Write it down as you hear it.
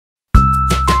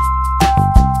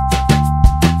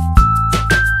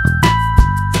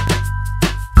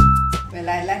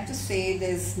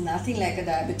there's nothing like a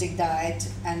diabetic diet,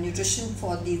 and nutrition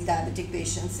for these diabetic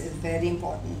patients is very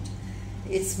important.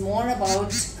 It's more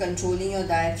about controlling your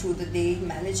diet through the day,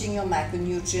 managing your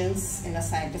macronutrients in a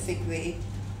scientific way,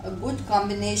 a good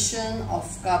combination of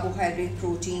carbohydrate,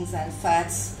 proteins and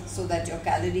fats so that your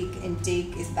calorie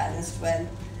intake is balanced well,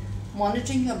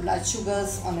 monitoring your blood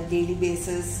sugars on a daily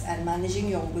basis, and managing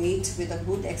your weight with a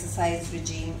good exercise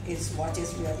regime is what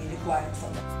is really required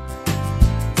for them.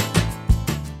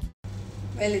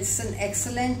 Well, it's an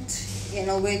excellent,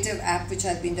 innovative app which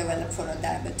has been developed for a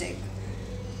diabetic.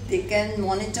 They can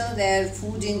monitor their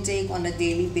food intake on a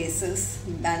daily basis,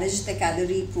 manage the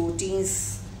calorie,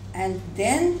 proteins, and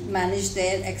then manage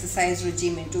their exercise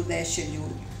regime into their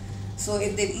schedule. So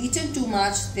if they've eaten too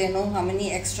much, they know how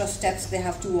many extra steps they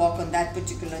have to walk on that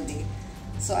particular day.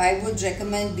 So I would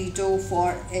recommend BeatO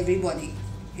for everybody.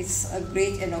 It's a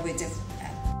great innovative